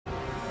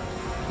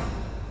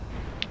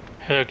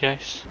Hello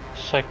guys,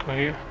 Psycho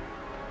here.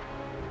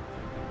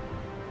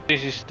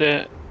 This is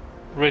the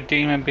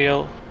Redeemer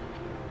build,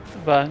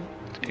 but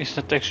it's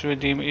not actually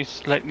Redeemer,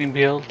 it's Lightning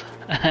build.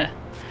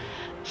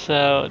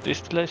 So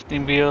this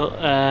Lightning build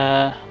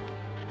I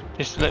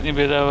was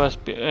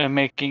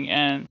making,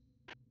 and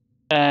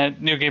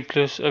New Game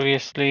Plus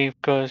obviously,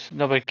 because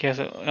nobody cares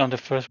on the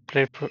first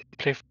play.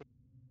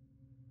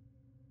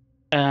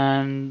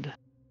 And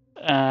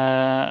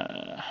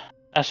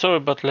I'm sorry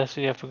about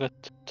Leslie, I forgot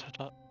to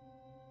talk.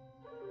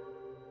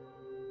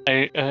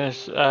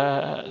 So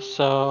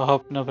I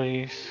hope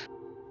nobody's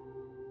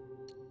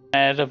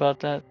mad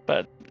about that,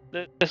 but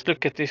let's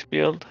look at this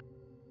build.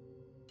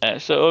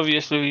 So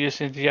obviously we're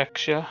using the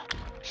Yaksha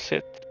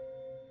set.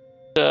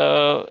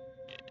 So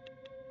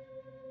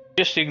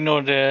just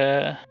ignore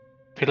the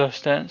pillar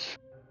stance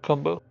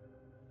combo,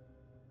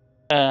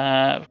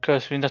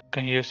 because we're not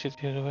gonna use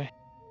it either way.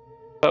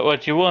 But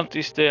what you want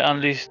is to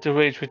unleash the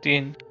rage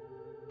within,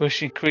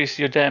 which increase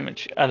your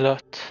damage a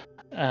lot,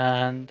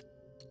 and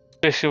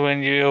especially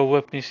when your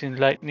weapon is in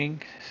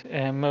lightning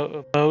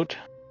mode,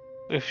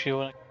 if you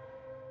want.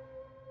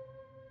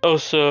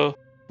 Also,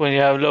 when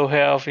you have low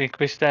health,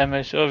 increase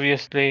damage.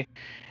 Obviously,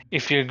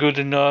 if you're good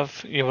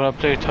enough, you wanna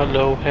play it on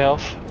low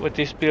health with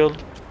this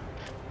build.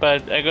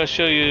 But I'm gonna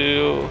show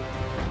you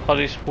how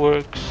this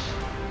works,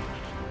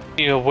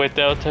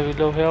 without having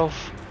low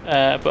health.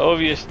 But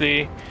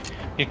obviously,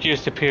 you can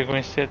use the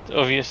Pilgrim set.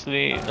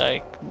 Obviously,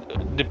 like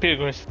the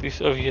Pilgrim set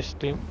is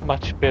obviously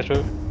much better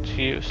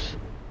to use.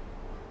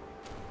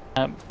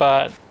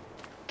 But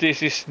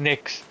this is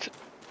next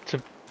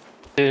to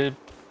the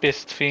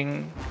best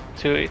thing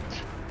to it,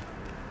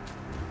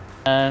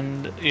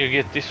 and you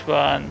get this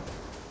one.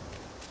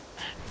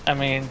 I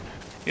mean,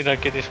 you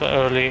don't get this one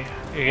early,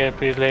 you get it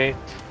pretty late,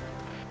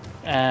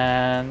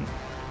 and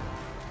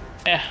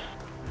yeah,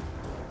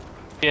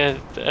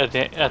 at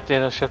the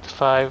end of chapter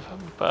 5,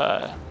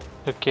 but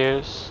who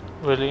cares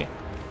really.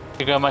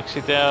 You gotta max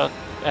it out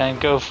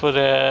and go for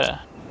the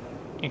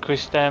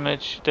increased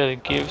damage that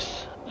it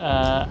gives.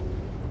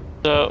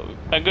 So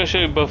I'm gonna show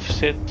you both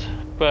sets,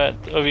 but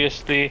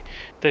obviously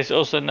there's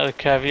also another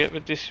caveat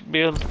with this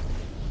build,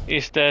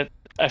 is that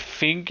I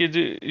think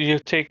you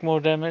take more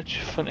damage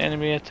from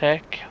enemy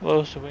attack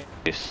while doing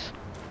this.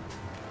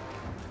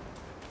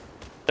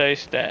 There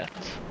is that.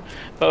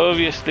 But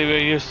obviously we're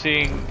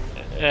using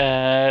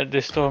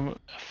the Storm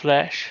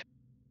Flash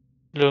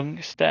Lung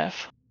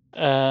Staff.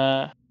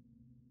 So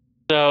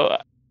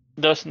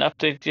there was an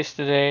update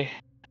yesterday,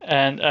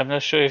 and I'm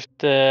not sure if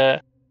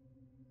the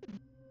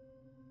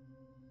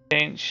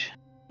change.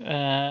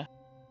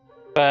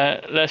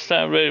 But last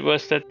time I read it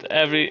was that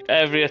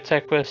every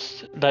attack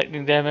was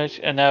lightning damage,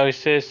 and now it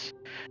says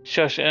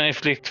charge and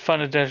inflict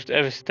thunder damage to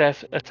every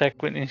staff attack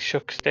when in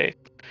shock state.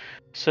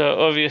 So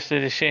obviously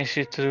they changed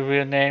it to the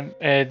real name,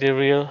 the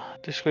real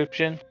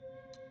description.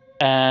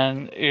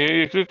 And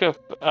you look up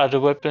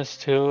other weapons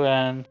too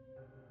and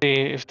see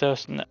if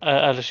there's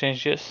other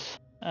changes.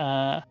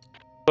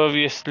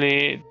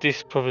 Obviously this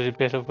is probably a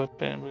better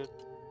weapon,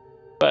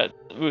 but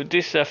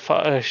this is a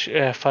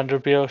thunder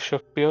bill,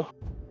 shock bill.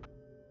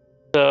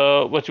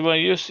 So what you want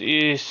to use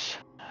is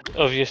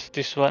obviously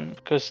this one,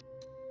 because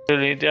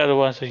really the other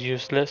ones are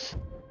useless.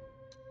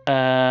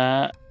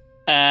 And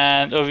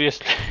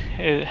obviously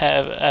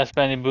have as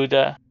many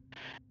Buddha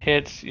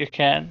heads you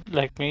can,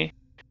 like me.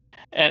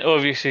 And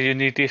obviously you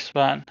need this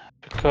one,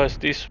 because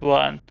this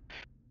one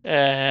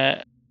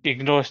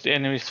ignores the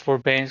enemy's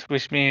forbearance,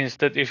 which means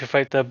that if you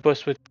fight a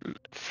boss with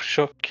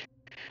shock,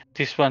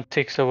 this one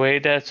takes away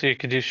that, so you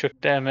can do shock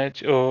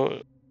damage or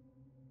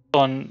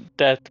on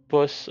that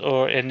boss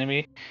or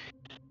enemy.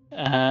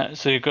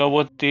 So you go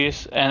with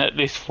this and at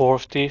least 4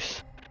 of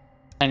these,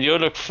 and you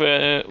look for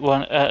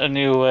a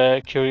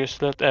new curious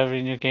slot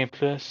every New Game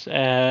Plus,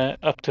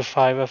 up to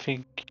 5 I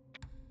think.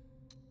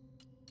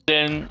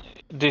 Then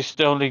this is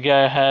the only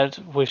guy I had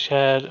which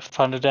had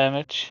thunder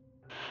damage.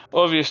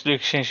 Obviously you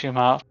can change him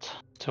out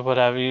to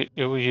whatever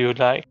you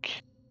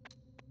like.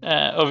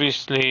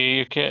 Obviously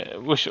you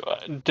can,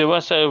 the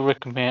ones I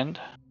recommend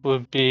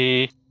would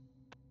be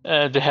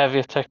the heavy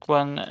attack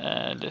one.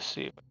 Let's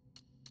see,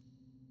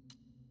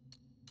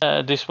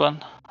 this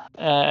one,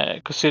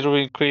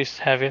 considering increased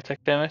heavy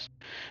attack damage,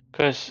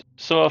 because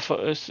some of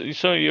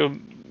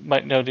you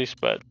might know this,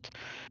 but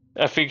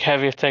I think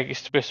heavy attack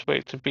is the best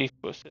way to beat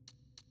bosses.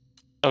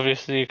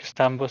 Obviously you can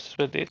stun bosses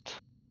with it.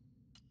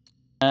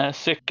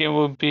 Second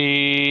would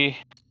be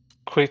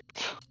crit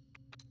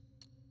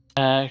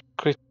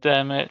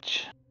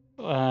damage.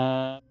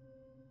 I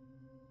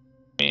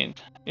mean,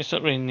 it's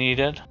not really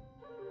needed.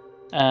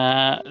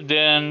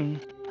 Then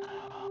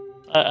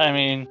I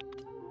mean,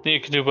 you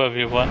can do whatever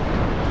you want.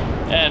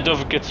 And don't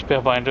forget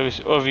Spellbinder,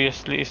 which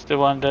obviously is the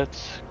one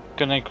that's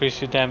gonna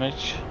increase your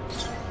damage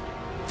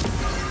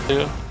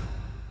too.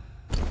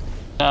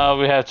 Now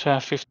we have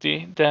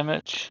 250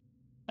 damage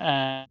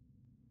and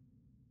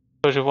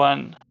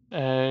 31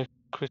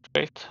 crit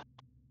rate,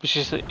 which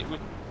is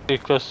really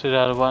close to the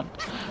other one.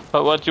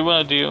 But what you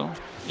wanna do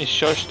is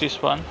charge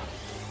this one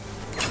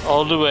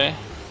all the way.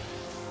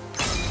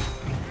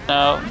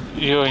 Now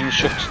you're in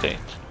shock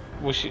state,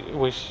 which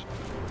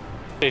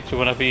state you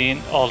wanna be in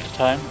all the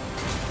time.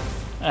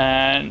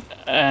 And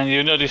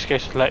you know this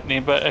guy's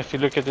lightning, but if you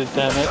look at the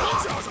damage,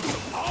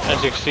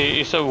 as you can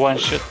see, it's a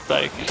one-shot.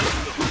 Like,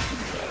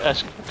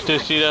 as do you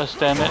see those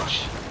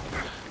damage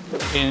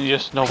in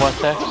just normal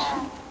attacks?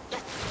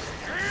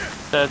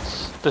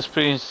 That's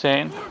pretty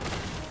insane.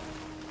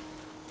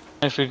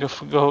 If we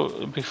go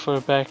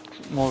before back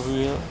more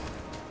real,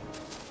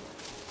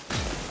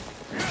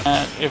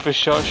 and if we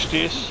charge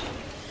this,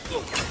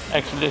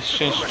 actually let's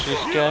change to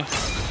this guy.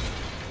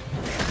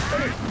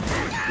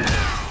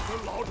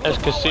 As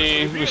you can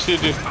see, we still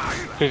do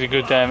pretty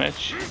good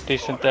damage,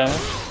 decent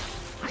damage.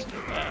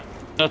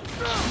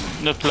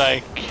 Not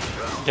like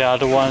the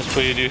other ones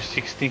where you do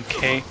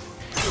 16k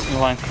in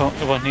one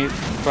hit,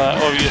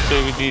 but obviously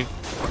we need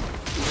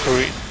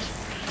crit,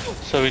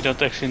 so we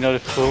don't actually know the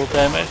full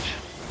damage.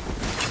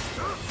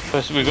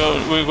 Because we're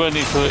going to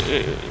need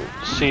to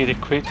see the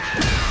crit.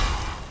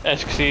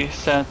 As you can see,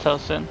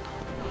 7,000.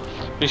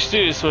 Which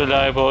still is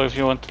reliable if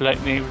you want the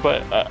lightning,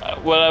 but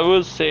what I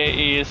will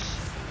say is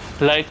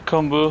light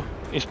combo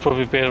is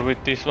probably better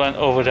with this one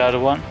over the other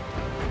one.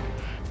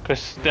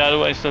 Because the other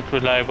one is not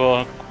reliable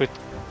on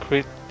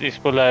crit is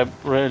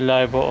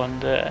reliable on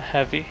the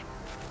heavy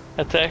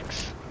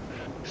attacks.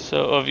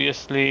 So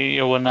obviously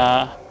you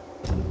wanna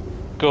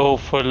go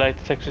for light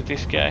attacks with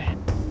this guy.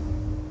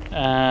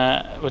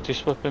 With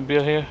this weapon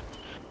build here.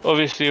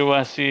 Obviously you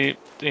wanna see it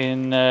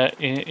in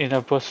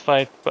a boss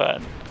fight,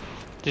 but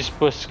this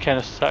boss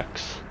kinda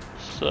sucks.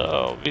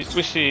 So we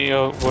see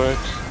how it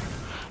works.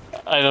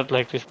 I don't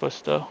like this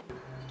boss though.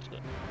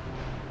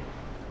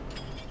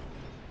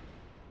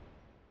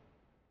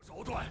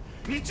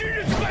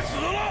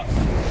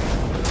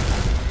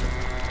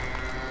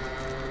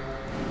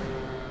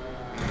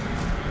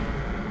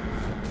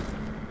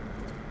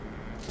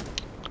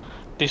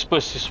 This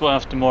boss is one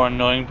of the more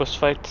annoying boss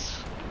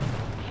fights.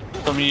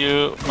 Some of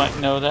you might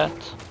know that.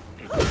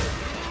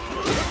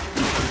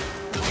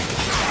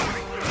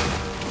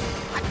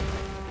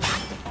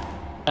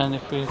 And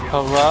if we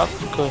power up,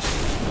 because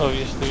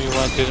obviously we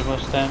want to do the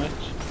most damage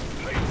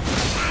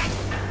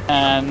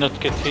and not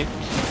get hit.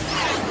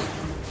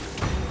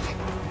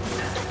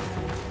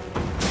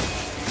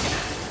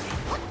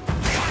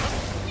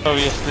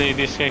 Obviously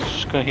this guy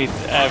is gonna hit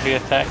every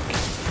attack,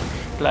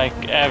 like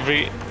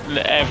every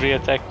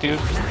attack dude.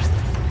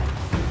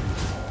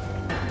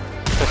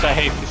 Because I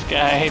hate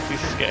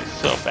this guy,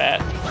 so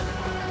bad.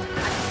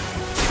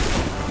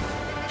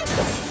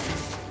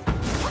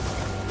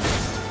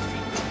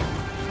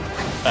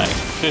 Like,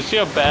 do you see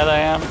how bad I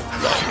am?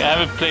 Like, I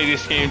haven't played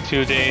this game in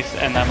 2 days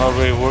and I'm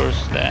already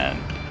worse than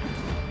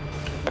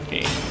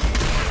fucking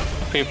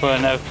people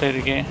who never played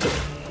the game.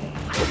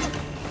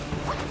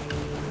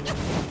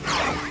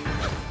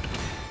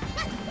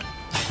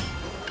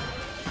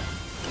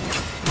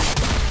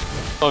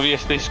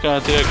 Obviously it's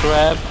gonna do a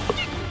grab.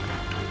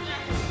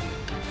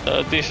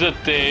 This is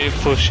not the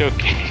full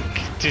showcase.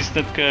 This is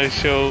not gonna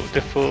show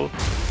the full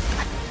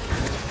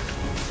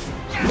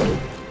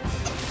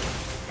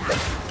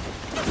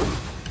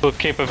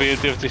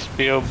capability of this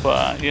build,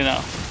 but you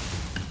know,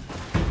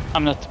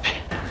 I'm not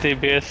the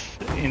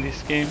best in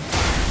this game.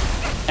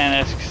 And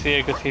as you can see,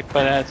 I got hit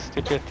by that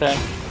stupid attack.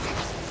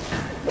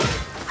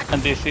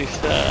 And this is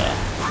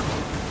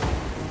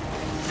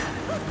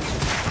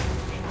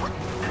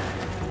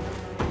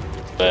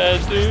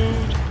bad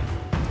dude.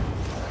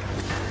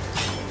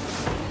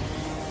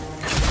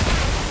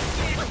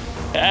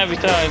 Every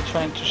time I'm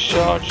trying to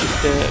charge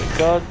the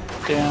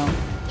goddamn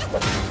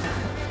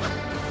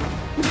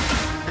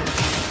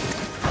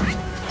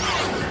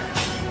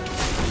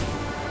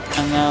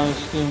and now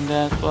he's doing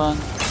that one.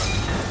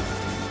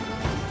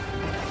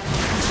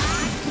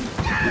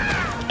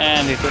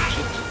 And he touched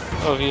it.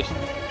 Obviously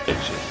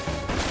touches.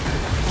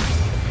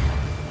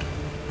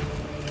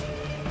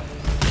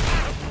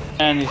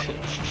 And he's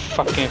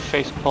fucking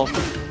face pulp.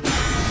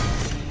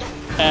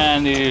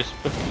 And he's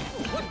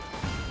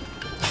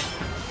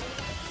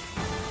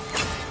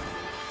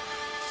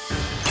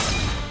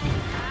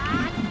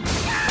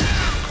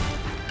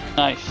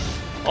nice.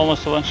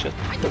 Almost a one shot.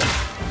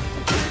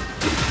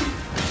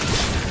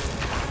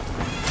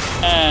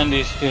 And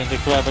he's doing the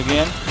grab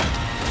again.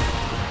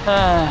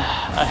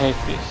 I hate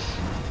this.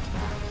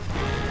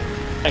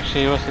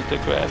 Actually, it wasn't the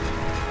grab.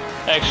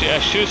 Actually, I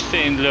should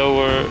stay in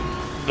lower.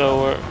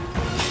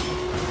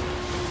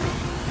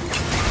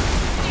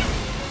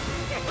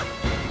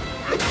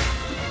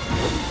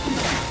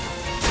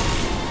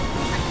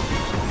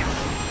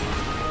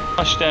 How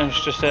much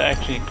damage does that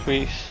actually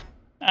increase?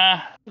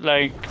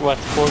 Like what,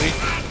 40?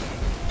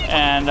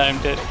 And I'm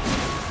dead.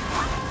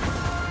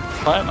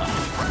 Why am I?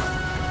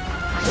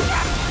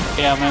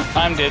 Yeah, man,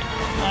 I'm dead.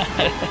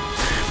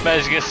 But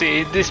as you can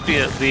see, this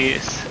build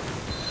is,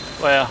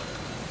 well,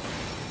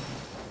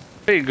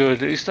 pretty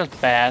good. It's not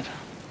bad,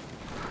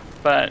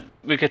 but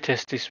we can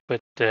test this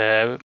with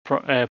the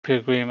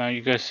Pilgrim, and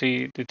you can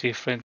see the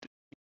different.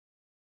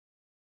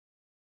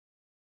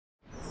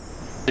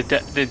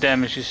 The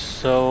damage is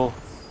so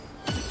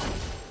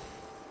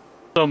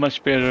So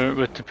much better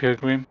with the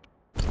Pilgrim.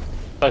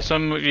 But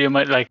some of you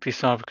might like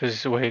this one because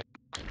it's way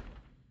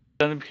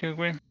than the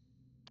Pilgrim.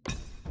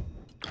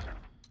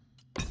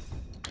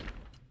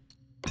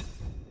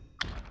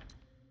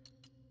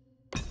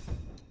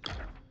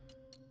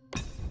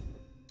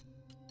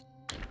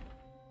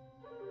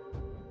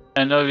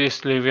 And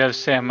obviously we have the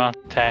same amount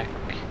of attack.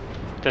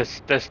 That's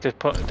the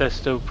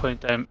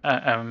point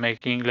I'm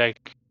making.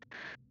 Like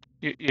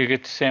you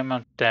get the same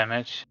amount of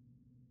damage,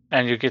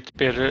 and you get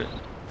better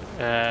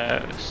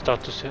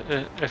status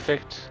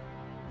effects.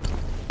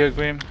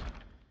 Pilgrim,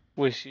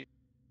 which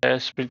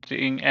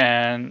sprinting,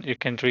 and you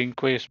can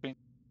drink while you sprint.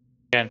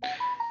 You can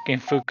gain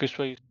focus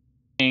while you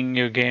sprint.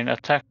 You gain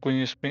attack when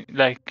you sprint.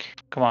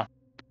 Like, come on,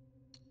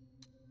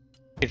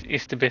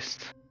 it's the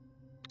best.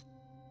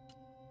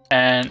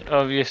 And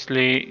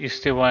obviously, you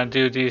still want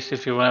to do this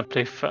if you want to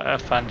play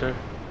Thunder.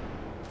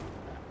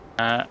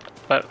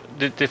 But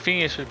the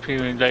thing is with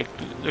Pilgrim, like,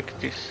 look at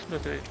this,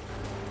 look at it.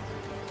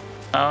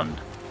 Down,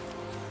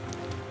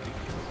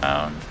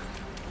 down.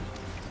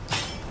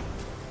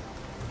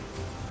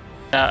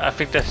 Now I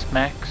think that's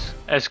max.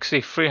 As you can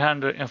see,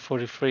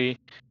 343,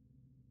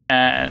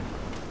 and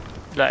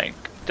like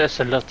that's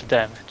a lot of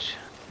damage.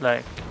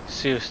 Like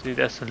seriously,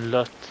 that's a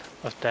lot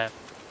of damage.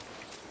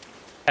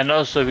 And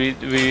also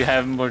we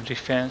have more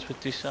defense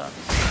with this one.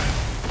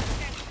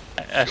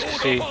 As you can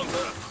see.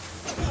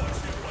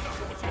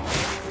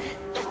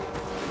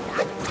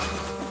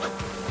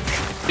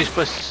 This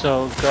was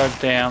so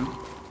goddamn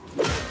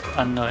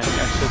annoying.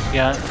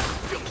 Yeah.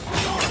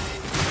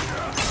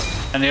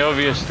 And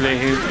obviously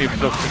he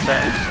blocked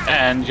attacks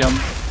and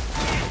jumped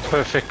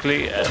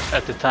perfectly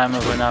at the time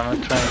of when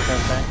I'm trying to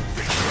attack.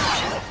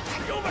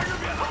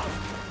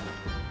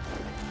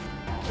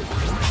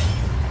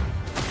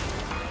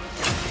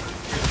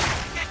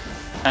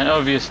 And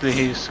obviously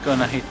he's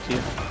gonna hit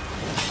you.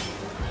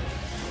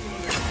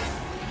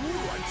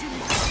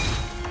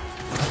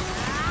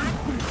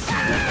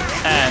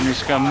 And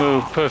he's gonna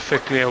move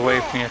perfectly away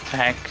from your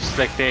attack. It's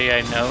like the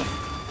AI know.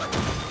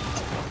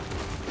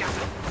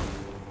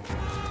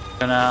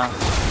 Gonna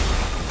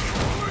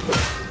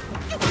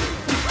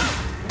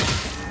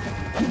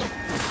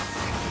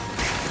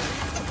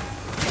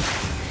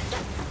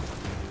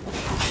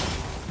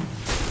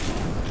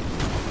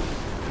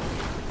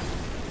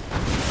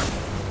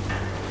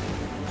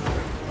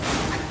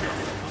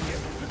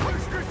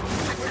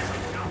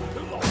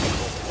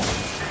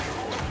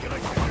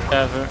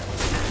ever.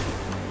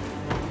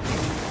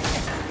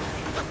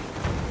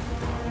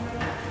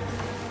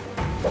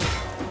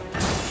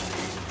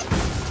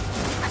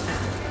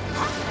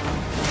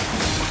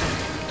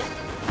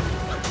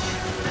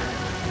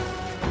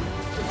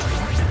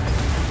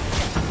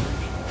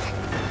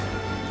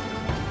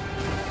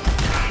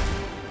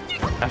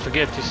 I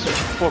forget this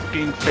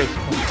fucking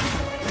Facebook.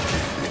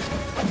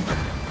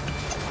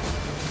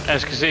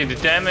 As you can see, the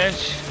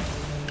damage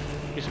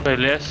is by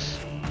less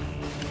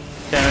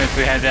than if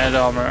we had that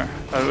armor.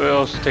 But we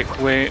also take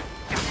away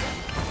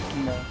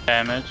more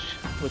damage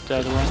with the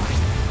other one.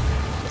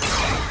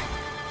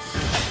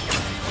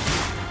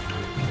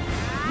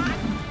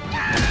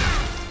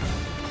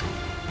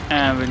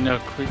 And with no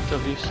crit,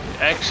 obviously.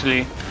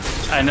 Actually,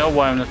 I know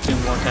why I'm not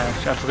doing more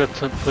damage. I forgot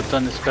to put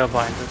on the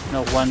spellbinder.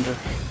 No wonder.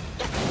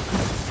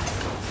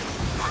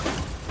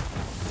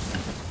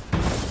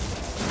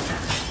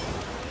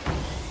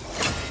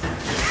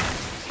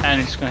 And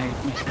it's gonna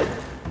hit me.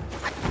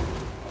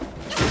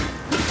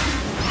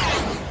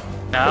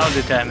 Now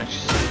the damage.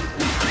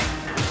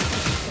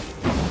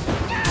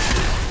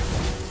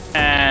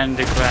 And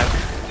the grab.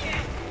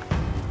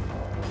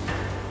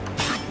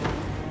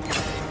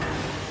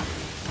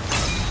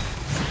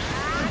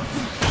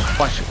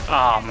 One shot.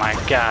 Oh my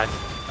god.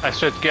 I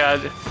swear to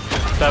god,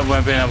 that would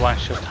have been a one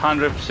shot.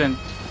 100%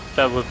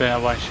 that would have been a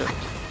one shot.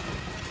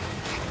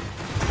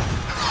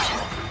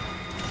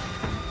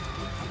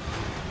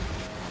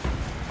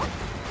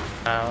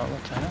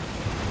 What the hell?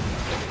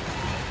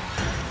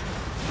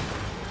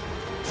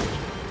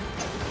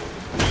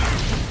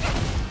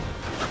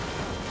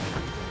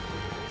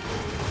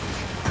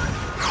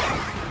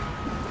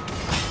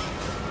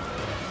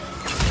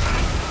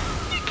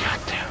 God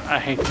damn, I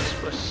hate this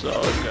was so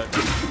good.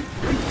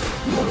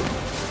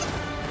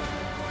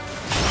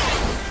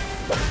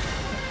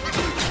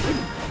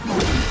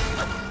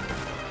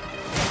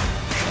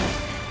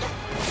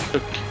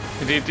 Look,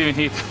 it didn't even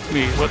hit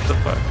me, what the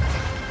fuck?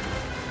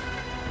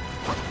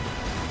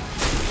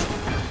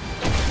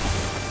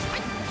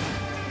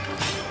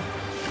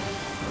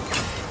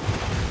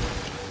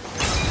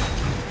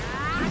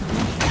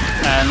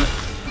 And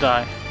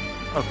die.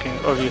 Okay,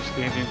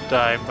 obviously he didn't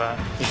die, but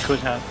he could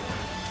have.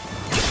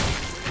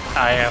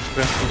 I have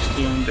to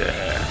steam the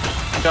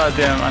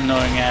goddamn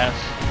annoying ass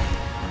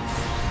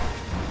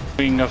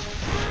ring of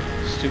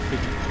stupid.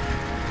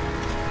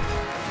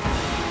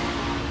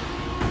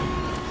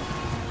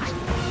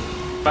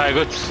 But I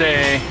got to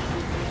say,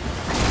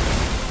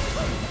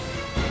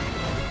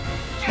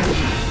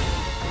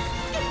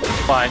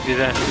 why did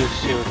I do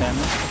 0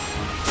 damage?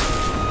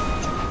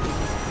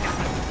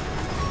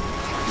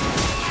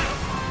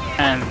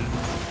 And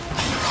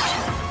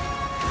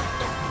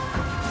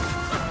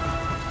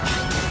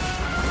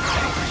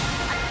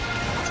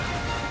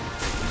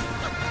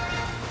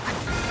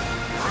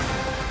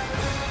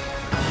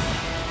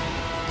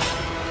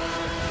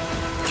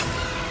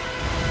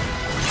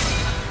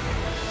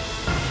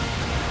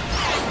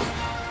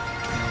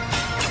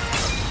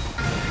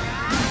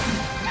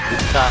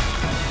that,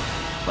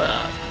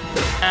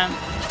 and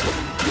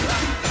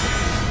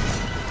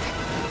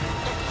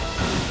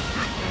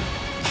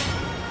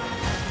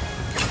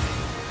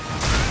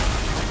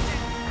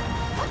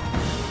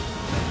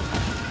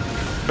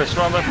press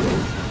Robert.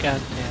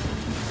 God damn.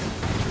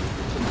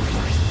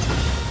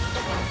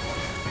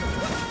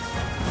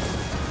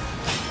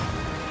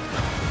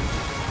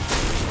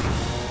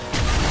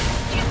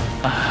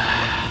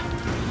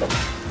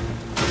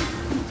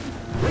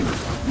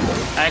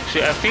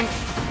 Actually, I think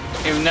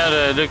even now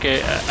that I look at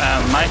it,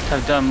 I might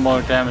have done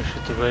more damage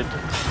with the red.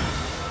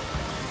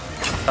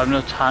 I'm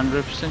not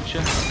 100%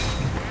 sure.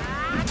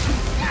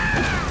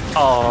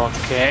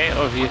 Okay,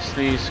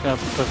 obviously it's gonna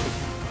be perfect.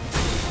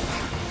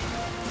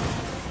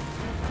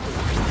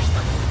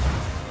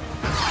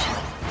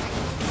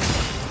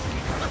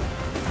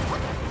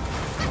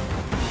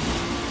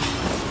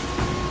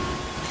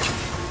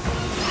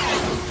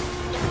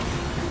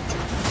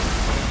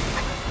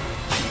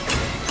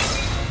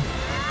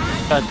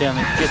 God damn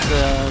it, get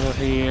out of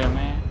here,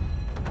 man.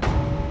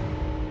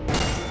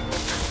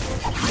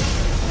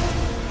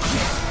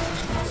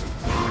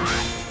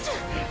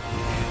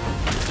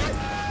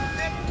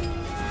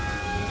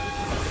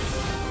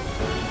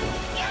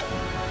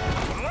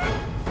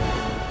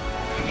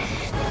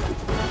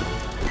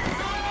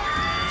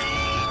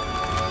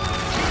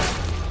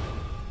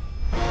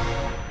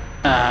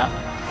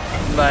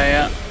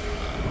 But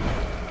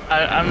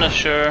I'm not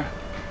sure.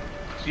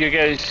 You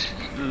guys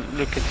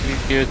look at the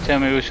video, tell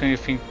me which one you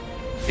think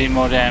did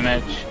more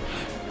damage.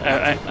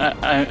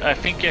 I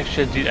think you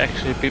actually did a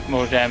bit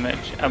more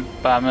damage,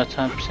 but I'm not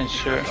 100%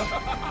 sure.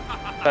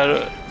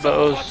 But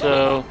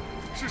also,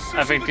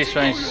 I think this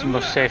one is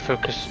more safer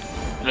because,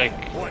 like,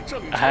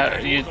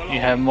 you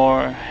have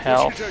more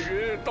health.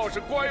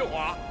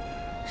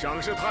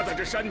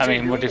 I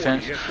mean, more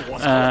defense.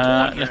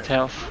 Not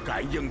health.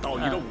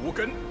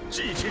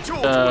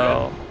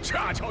 So.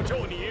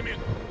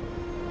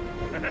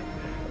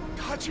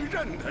 他去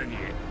认得你，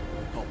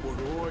倒不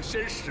如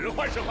先使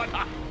唤使唤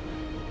他。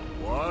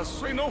我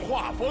虽能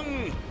化风，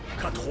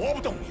可驮不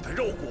动你的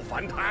肉骨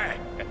凡胎。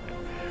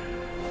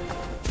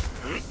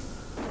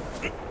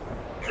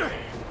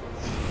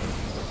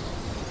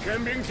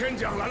天兵天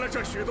将来了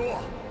这许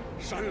多，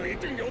山里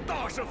定有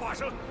大事发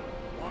生，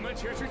我们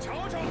且去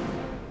瞧瞧。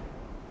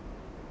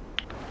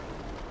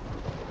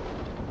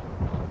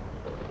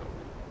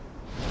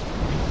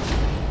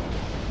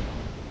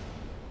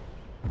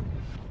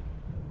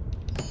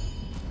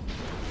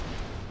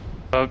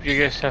 Hope you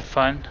guys have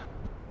fun.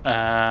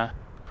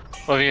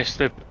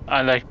 Obviously,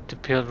 I like the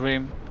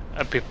Pilgrim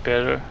a bit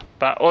better,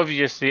 but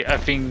obviously, I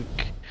think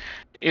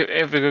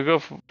if we could go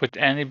with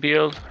any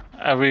build,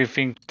 I really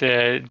think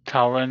the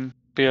Tauren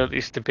build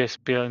is the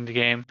best build in the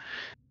game.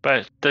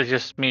 But that's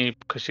just me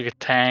because you can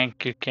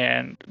tank,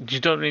 you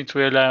don't need to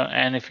rely on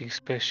anything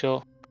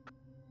special.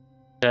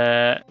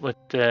 With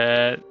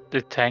the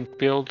tank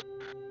build,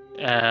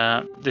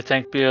 the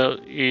tank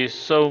build is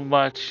so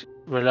much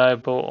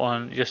reliable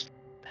on just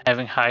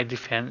having high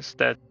defense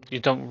that you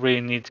don't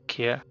really need to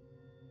care.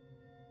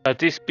 But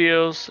these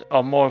builds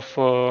are more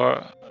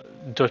for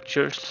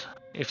dodgers,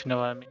 if you know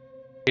what I mean.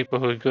 People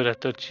who are good at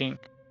dodging.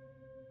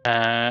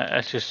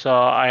 As you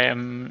saw, I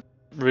am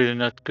really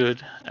not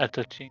good at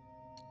dodging.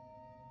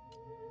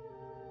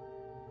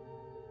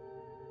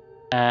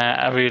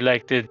 I really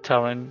like the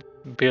Tauren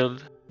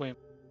build.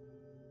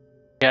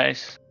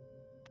 Guys,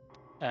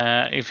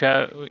 if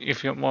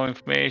you want more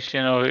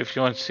information, or if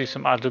you want to see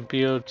some other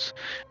builds,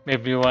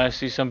 maybe you want to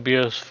see some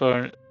builds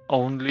for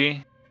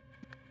only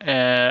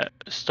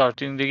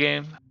starting the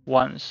game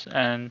once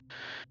and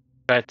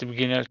at the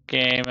beginning of the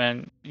game,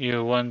 and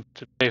you want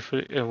to play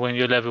for when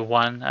you're level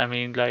 1. I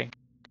mean, like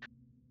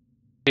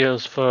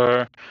builds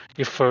for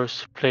your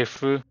first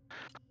playthrough.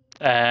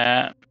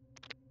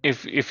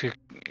 If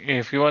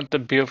you want the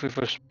build for your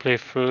first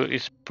playthrough,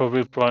 it's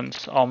probably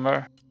bronze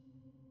armor.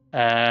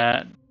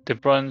 The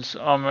bronze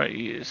armor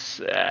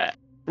is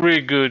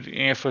really good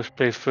in your first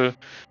playthrough,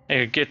 and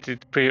you get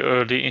it pretty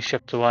early in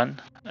chapter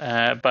 1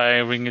 by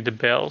ringing the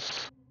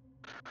bells,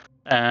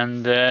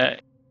 and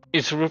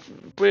it's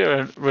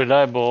very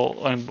reliable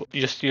on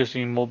just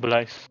using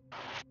Immobilize.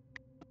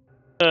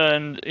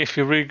 And if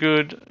you're really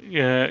good,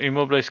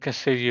 Immobilize can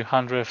save you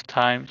hundreds of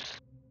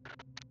times,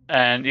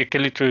 and you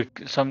can literally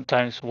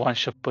sometimes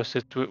one-shot boss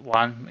it with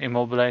one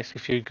Immobilize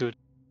if you're good.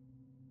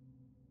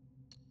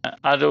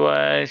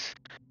 Otherwise,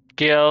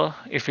 Gale,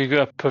 if you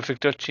got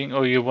perfect dodging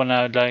or you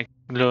wanna like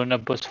learn a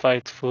boss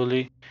fight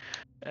fully,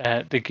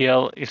 the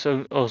Gale is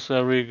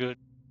also really good.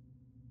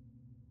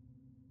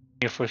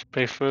 Your first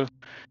playthrough,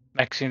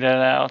 maxing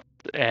that out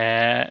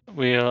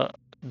will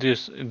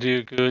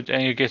do good,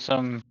 and you get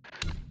some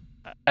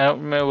I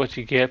don't remember what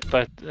you get,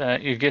 but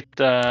you get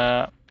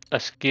a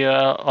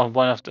skill on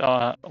one of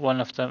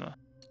them.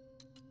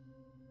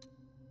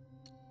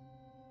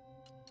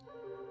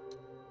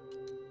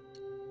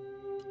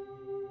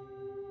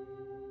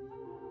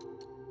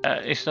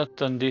 It's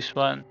not on this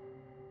one.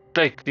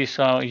 Like this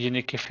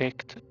unique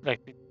effect.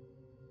 Like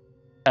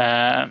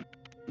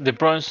the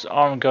bronze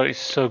arm guard is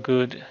so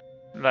good.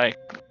 Like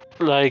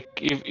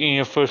if in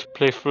your first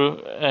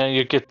playthrough,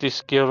 you get this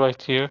skill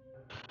right here,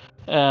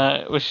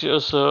 which is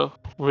also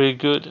really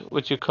good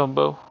with your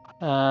combo.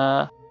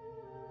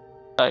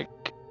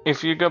 Like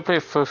if you're gonna play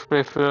first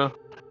playthrough,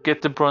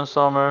 get the bronze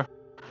armor,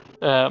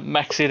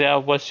 max it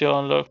out once you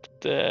unlock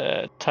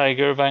the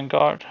Tiger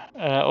Vanguard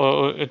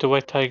or the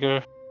White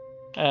Tiger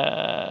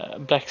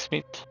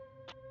Blacksmith.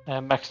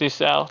 Max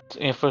this out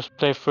in first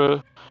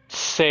playthrough.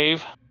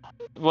 Save.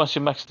 Once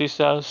you max this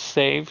out,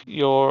 save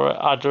your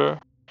other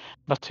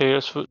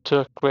materials to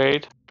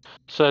upgrade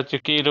so that you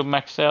can either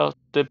max out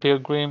the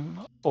Pilgrim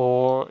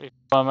or if you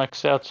want to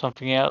max out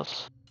something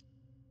else.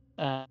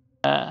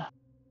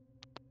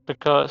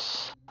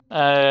 Because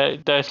there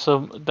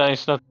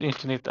is not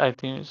infinite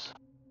items.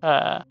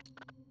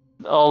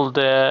 All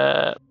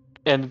the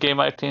end game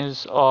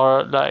items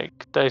are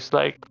like there's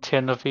like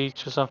 10 of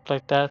each or something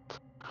like that.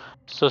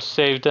 So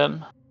save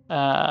them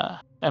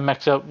and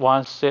max out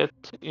one set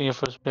in your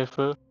first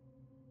playthrough.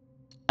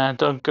 And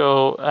don't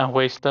go and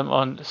waste them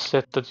on a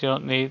set that you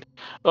don't need.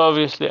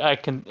 Obviously, I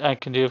can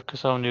do it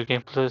because I'm New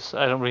Game Plus.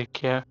 I don't really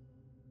care.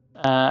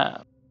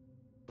 I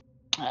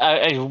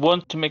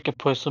want to make a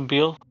poison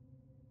build.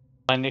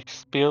 My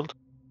next build.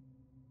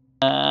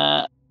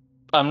 I'm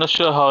not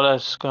sure how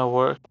that's gonna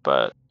work,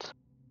 but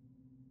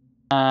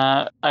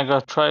I'm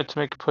gonna try to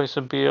make a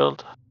poison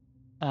build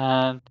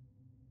and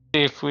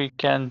see if we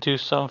can do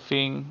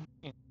something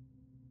in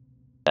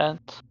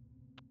that.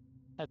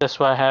 That's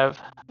why I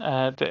have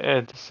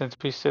the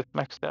centipede set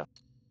maxed out.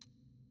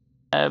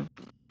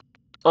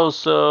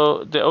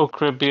 Also, the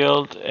ochre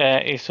build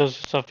is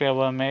also something I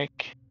want to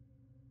make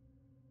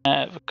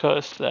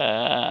because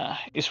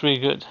it's really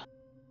good.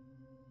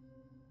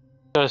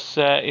 Because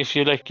if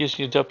you like use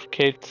your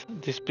duplicate,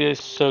 this build is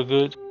so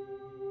good.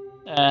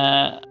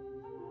 I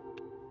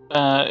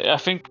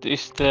think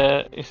it's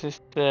the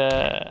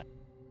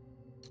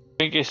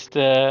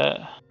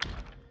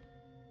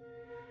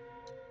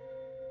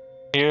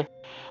here.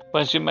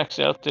 Once you max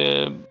out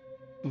the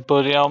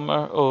body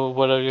armor or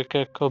whatever you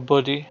can call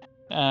body,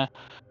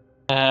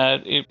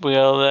 it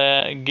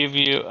will give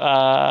you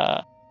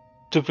a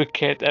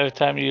duplicate every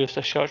time you use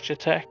a charge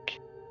attack.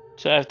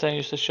 So every time you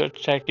use a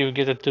charge attack, you will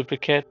get a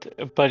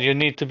duplicate. But you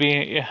need to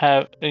be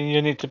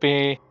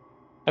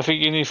I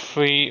think you need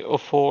 3 or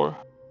 4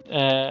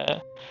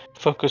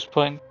 focus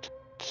point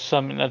to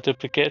summon a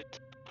duplicate.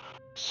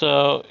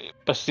 So,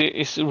 but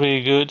it's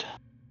really good,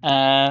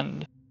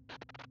 and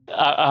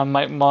I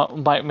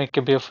might make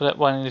a build for that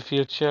one in the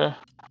future.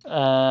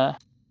 The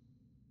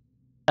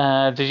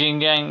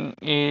yin yang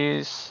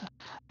is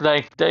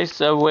like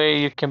there's a way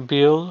you can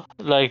build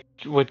like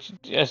what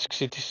as you can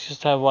see this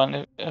just have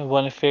one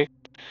effect.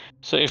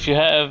 So if you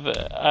have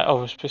I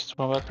always press the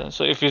wrong button.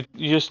 So if you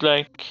use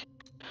like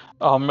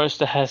armors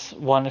that has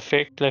one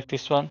effect like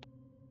this one,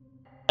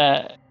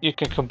 you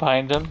can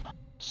combine them.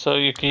 So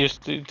you can use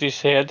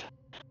this head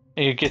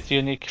and you get the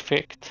unique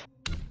effect.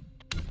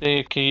 Then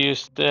you can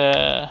use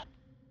the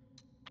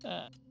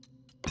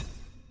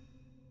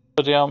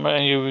armor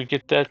and you will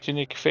get that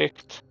unique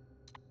effect.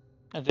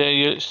 And then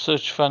you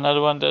search for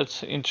another one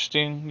that's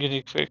interesting,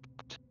 unique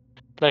effect.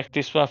 Like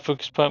this one,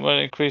 focus point will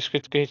increase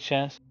critical hit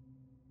chance.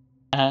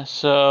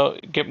 So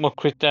get more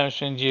crit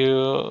damage when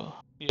you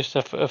use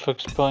a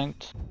focus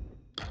point.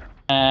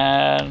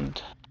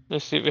 And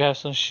let's see if we have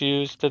some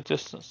shoes that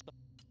distance.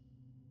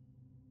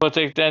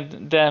 Protect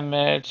that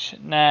damage.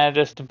 Nah,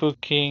 that's the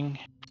booking.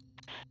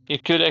 You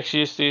could actually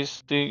use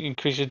this to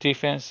increase your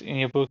defense in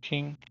your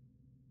booking.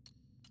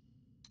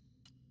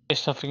 There's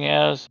something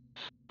else.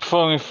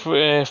 Performing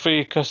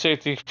 3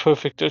 consecutive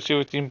perfect touches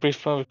within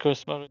brief moment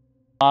because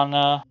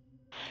mana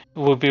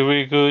would be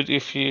really good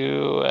if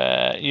you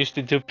use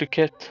the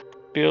duplicate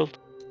build.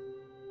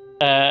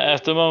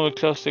 At the moment,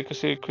 close to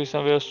increase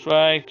Unveil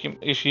Strike.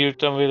 If you use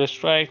Unveil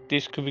Strike,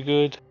 this could be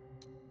good.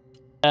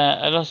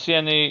 I don't see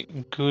any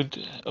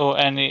good or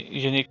any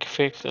unique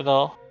effects at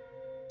all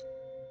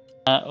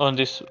on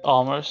these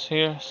armors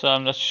here, so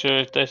I'm not sure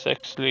if there's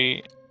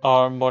actually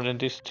are more than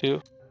these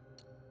two.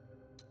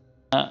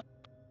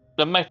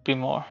 There might be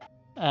more.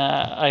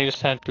 I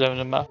just haven't leveled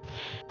them up.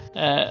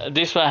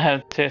 This one I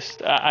haven't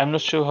tested. I'm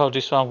not sure how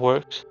this one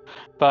works,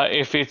 but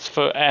if it's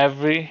for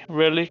every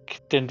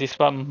relic, then this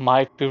one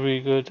might be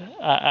really good.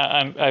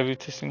 I'll be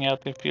testing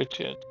out in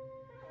future.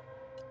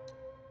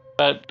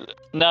 But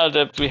now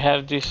that we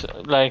have this,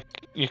 like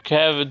you can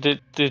have the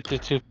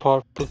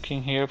 2-part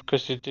booking here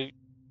because you do.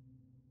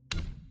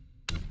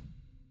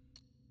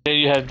 Then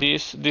you have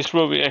this. This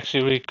will be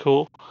actually really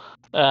cool.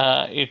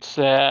 It's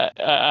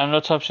I'm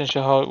not 100%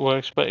 sure how it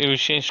works, but it will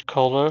change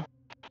color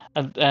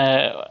and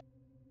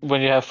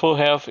when you have full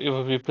health, it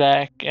will be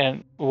black,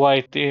 and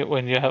white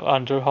when you have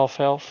under half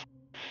health,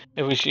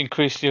 which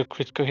increase your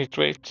critical hit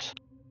rate,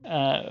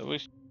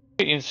 which is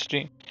pretty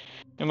interesting.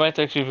 It might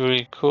actually be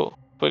really cool,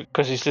 but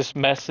because it's just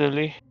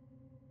massively,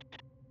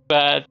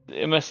 but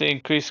it must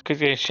increase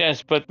critical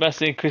chance, but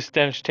must increase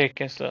damage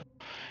taken. So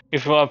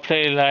if you want to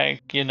play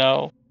like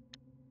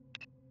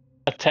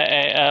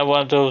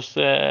one of those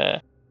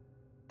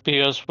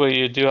builds where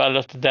you do a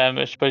lot of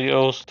damage, but you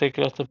also take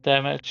a lot of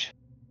damage,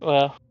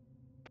 well,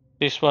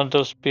 this one of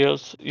those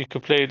builds you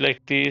could play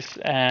like this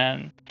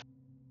and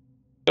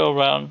go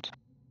around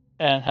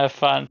and have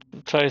fun,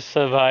 try to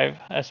survive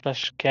as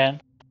much as you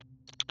can.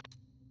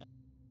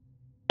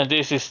 And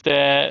this is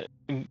the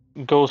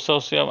Ghost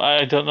Socium.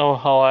 I don't know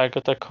how I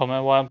got the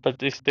common one,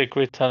 but it's the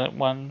Great Talent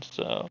one.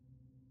 So,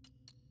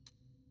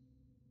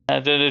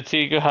 and then the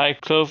Tiger High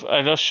Clove,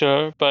 I'm not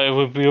sure, but it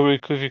would be really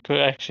cool if you could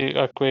actually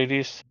upgrade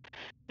this.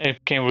 It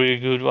became a really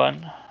good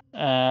one.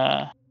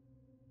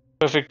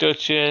 Perfect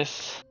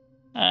Duchess.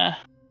 I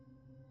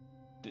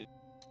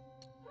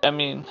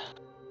mean,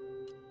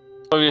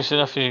 obviously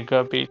nothing you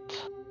gonna beat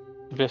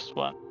the best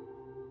one.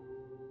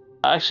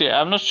 Actually,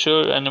 I'm not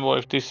sure anymore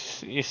if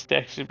this is the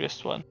actual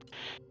best one.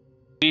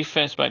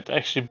 Defense might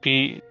actually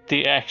be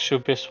the actual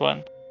best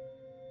one,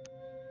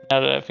 now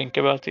that I think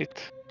about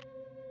it.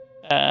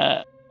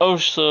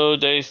 Also,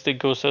 there is the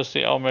Ghost of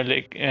the Armor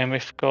Lake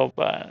Mythical,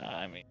 but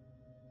I mean,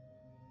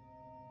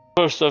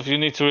 first off, you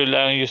need to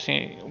rely on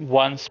using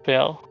one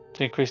spell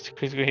to increase the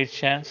critical hit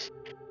chance.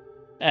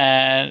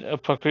 And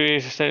upon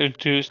creation,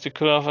 reduce the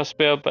cooldown of a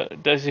spell,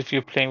 but that's if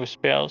you're playing with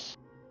spells.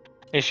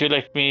 If you're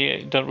like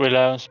me, don't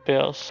rely on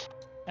spells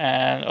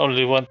and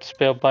only want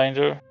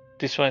spellbinder,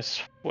 this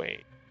one's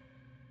way.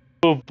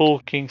 Full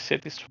bulking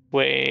set is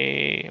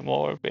way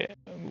more,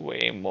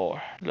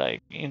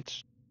 like.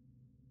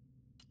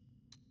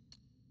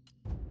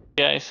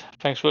 Guys,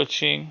 thanks for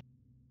watching.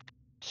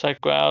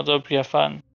 Psycho out, hope you have fun.